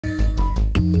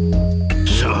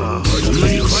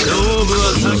勝負は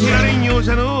避けられんよう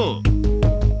じゃの。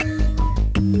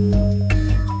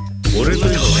俺と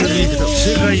一緒に行くと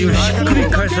世界をひっくり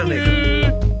返さねえか。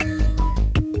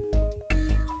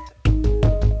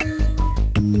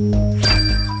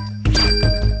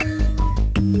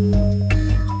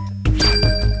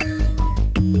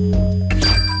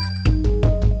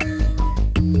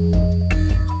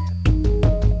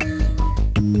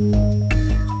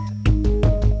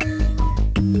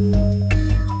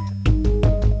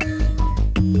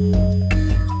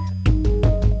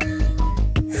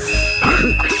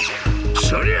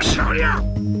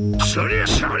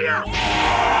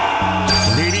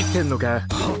ビビってんのか。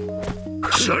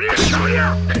そりゃそり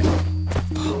ゃ。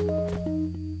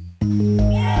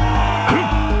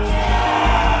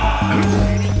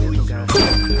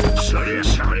そりゃ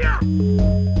そりゃ。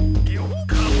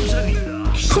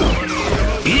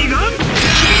ビガンキ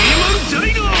ーマンジャ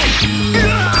イロ。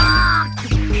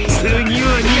次は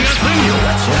逃がさんよ。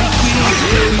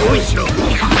よいしょ。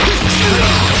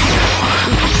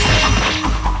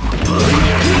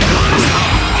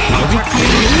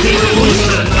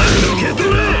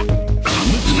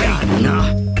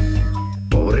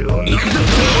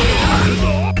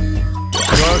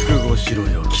覚悟しろ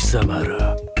よ貴様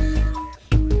ら。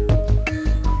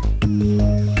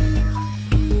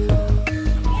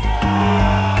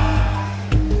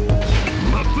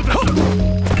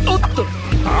おっと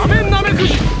雨なめく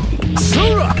じ。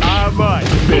そら甘い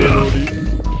ベロリ。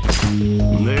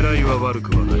狙いは悪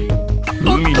くはない。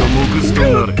海の木図と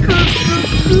なれ。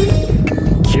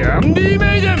キャンディー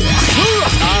メイデン。そら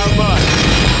甘い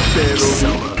ベロリ。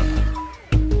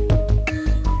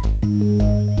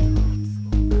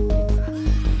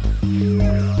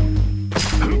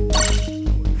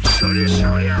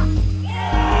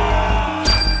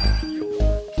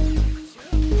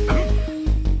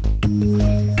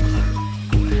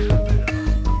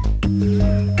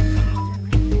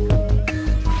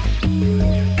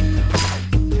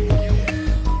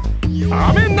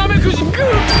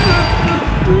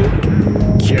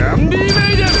キャンディーメ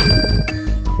イデン。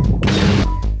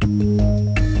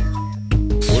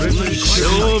俺と勝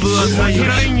負は避け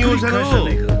られんようじゃの。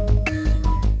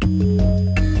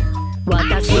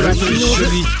私は一緒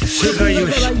に世界を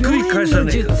ひっくり返さ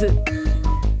ねえか。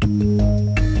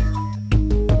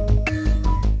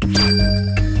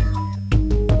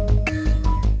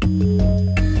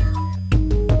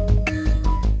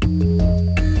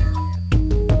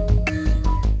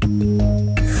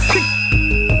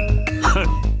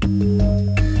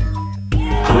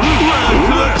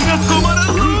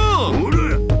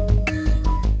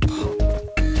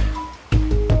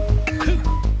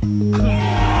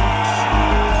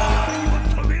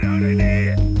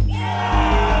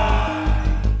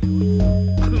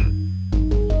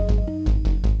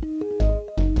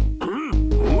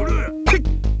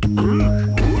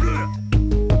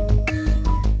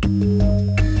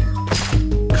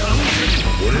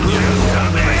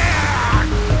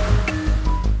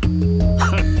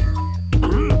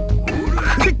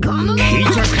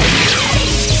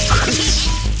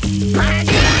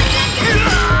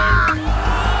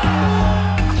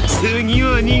次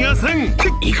は逃がさん。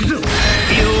行くぞ。容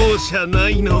赦な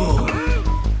いの。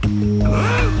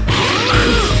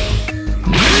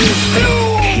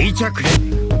飛着。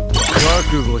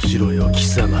覚悟しろよ貴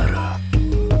様ら。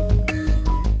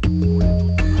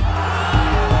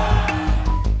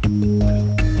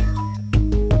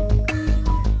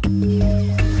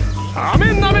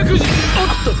雨なめくじ。おっ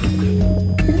とグッグ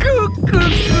ッグッグッ。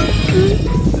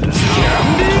キャン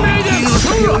ディーメイデン。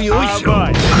そらよいしょ。甘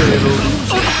いベロリ。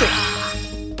おっと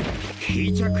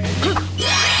飛着。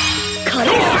カ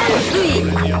レーサンスイ。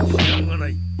俺には時間がな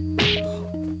い。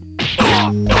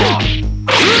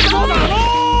そうだろ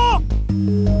う。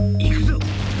行くぞ。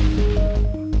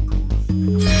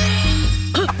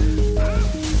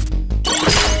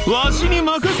わしに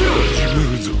任せろ。決め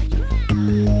るぞ。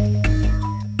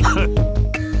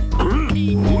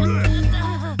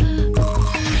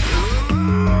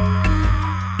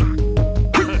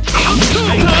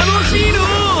楽しいの。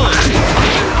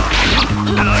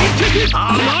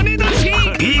あまねだし。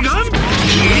ビガンキ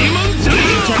ーマンジャイロ。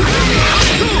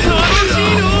楽しい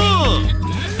の。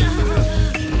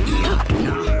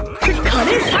カ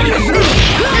レーサンスイ。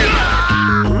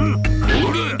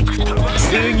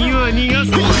次は逃が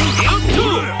す。やっと。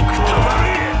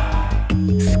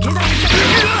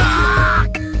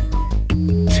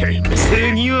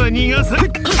次は逃がさ。やっ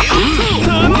と。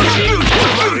楽しい。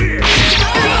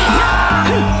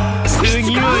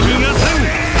次は逃がさん。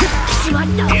しまっ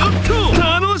た。やっと。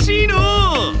楽しいの。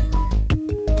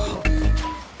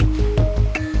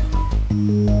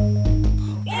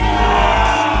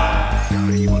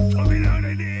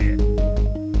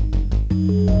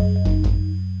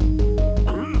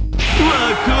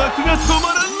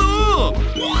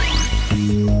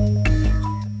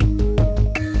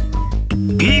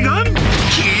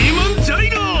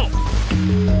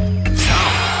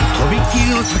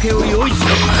けを用意しろ。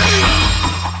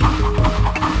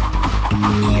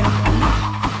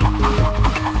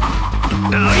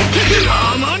大敵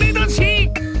甘根出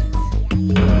し。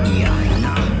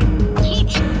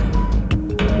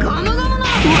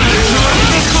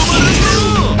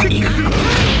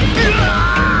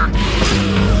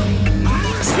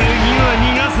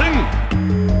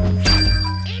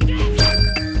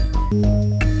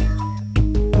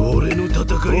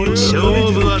勝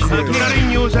負は避けられ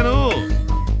ん容赦の。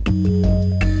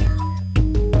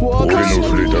俺の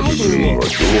触れた部分は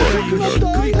ド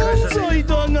アになる。犯罪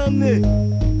だがね。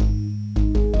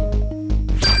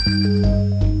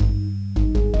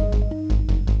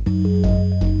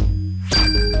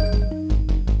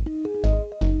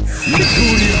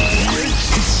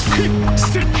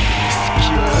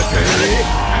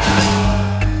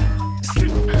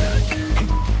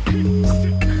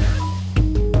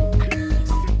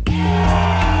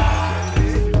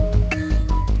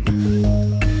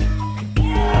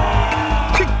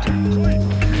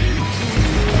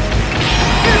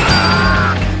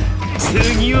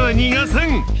次は逃がさん。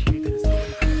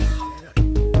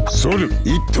そる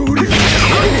一刀流。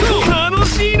楽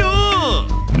しいの。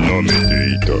舐めて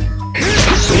いた。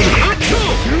そる。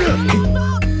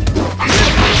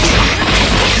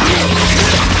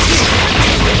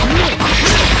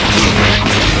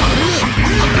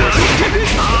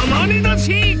甘根出し。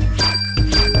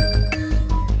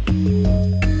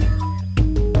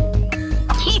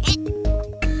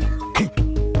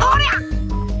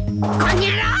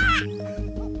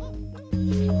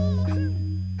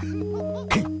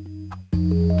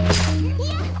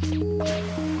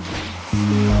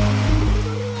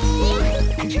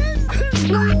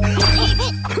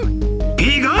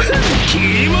ビガンキ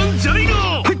リマンジャイガ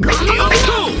ー。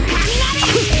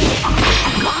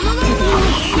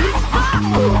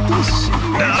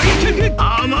大敵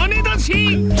甘根出し。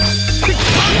容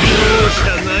赦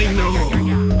ないの。俺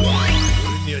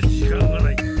には時間がな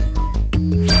い。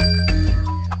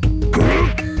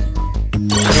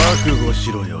覚悟し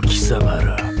ろよ貴様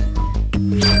ら。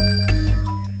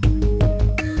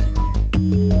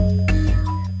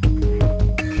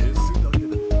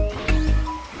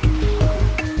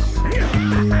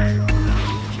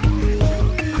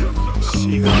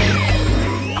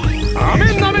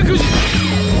雨なめくじ。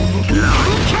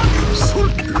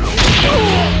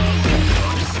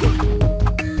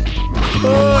あ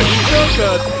あ、痛か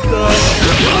った。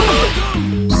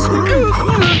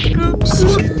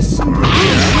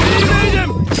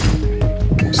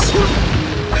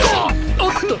お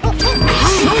っと。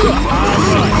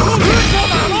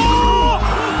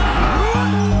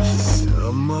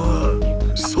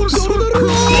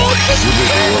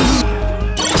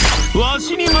わ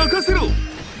しに任せろ。よ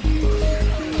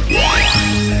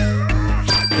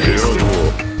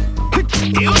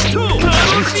っと楽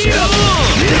しいよ。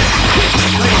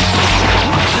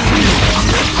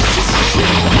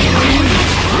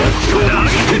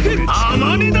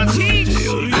甘根出し。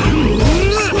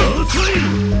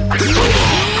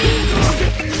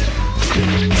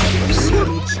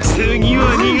次は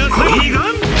逃がさん。キリ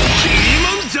マ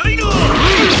ンジャイガー。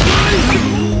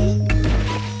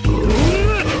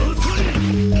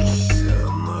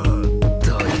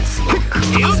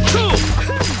よっと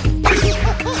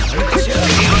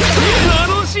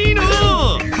楽しいの。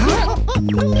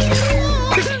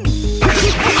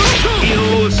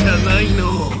容赦ないの。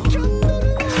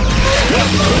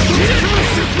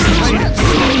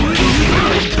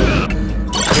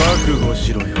覚悟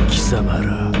しろよ貴様ら。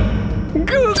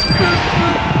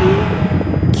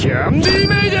キャンディー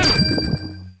メイデン。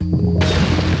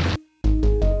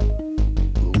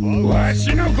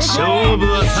勝負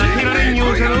は避けられん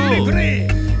ようじゃの。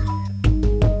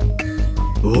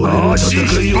俺の戦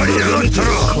いを眺めたら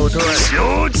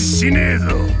承知しねえぞ。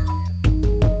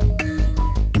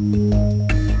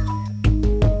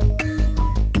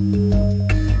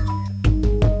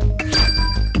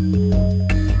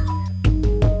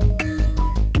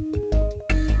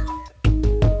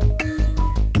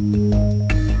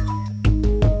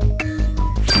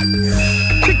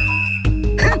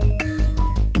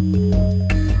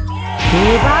奪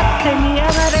ってみや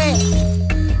がれ。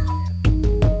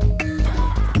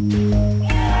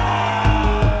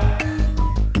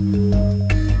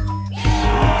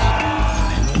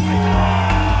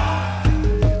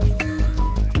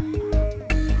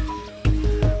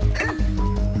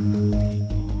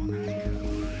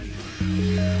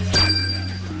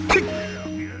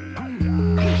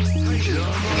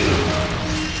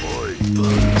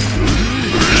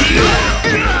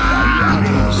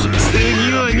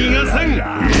次は逃がさん。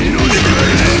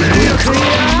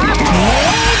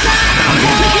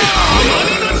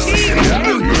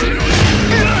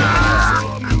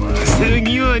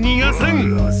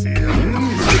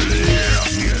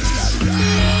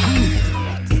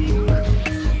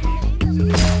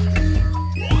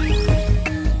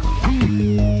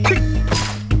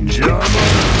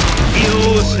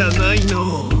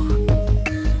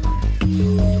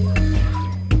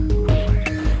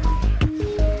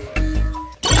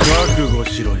覚悟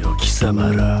しろよ貴様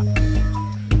ら。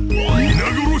皆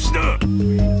殺しだ。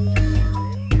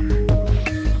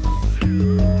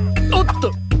おっ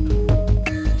と。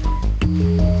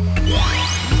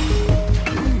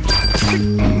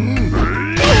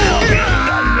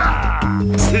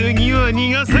次は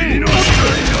逃がせん。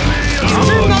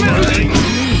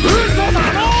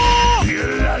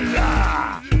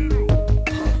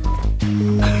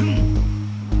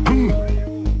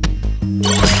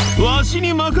わし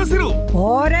に任せろ。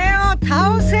俺を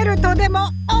倒せるとでも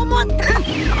思った。行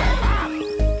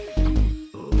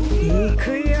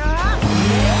くよ。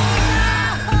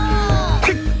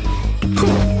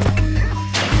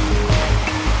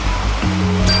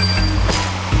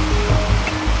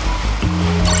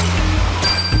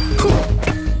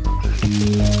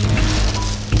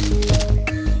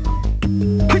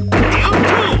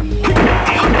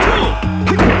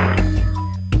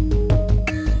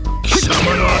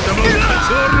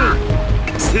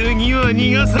次は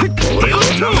逃がさん。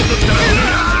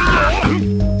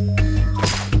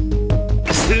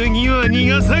次は逃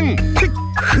がさん。い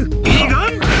か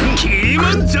ん。キー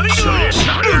マンジャイロ。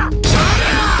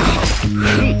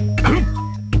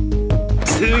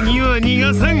次は逃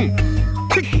がさん。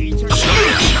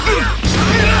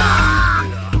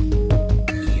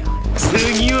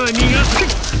次は逃がさ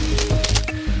ん。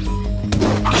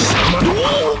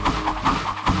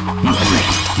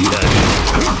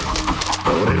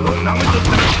俺を舐めとった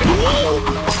ら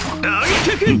相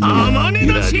手あまね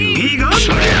だしギガンキ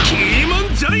ーマン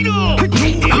ジャイロ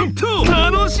やっと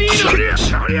楽しいな。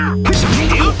やっ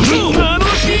と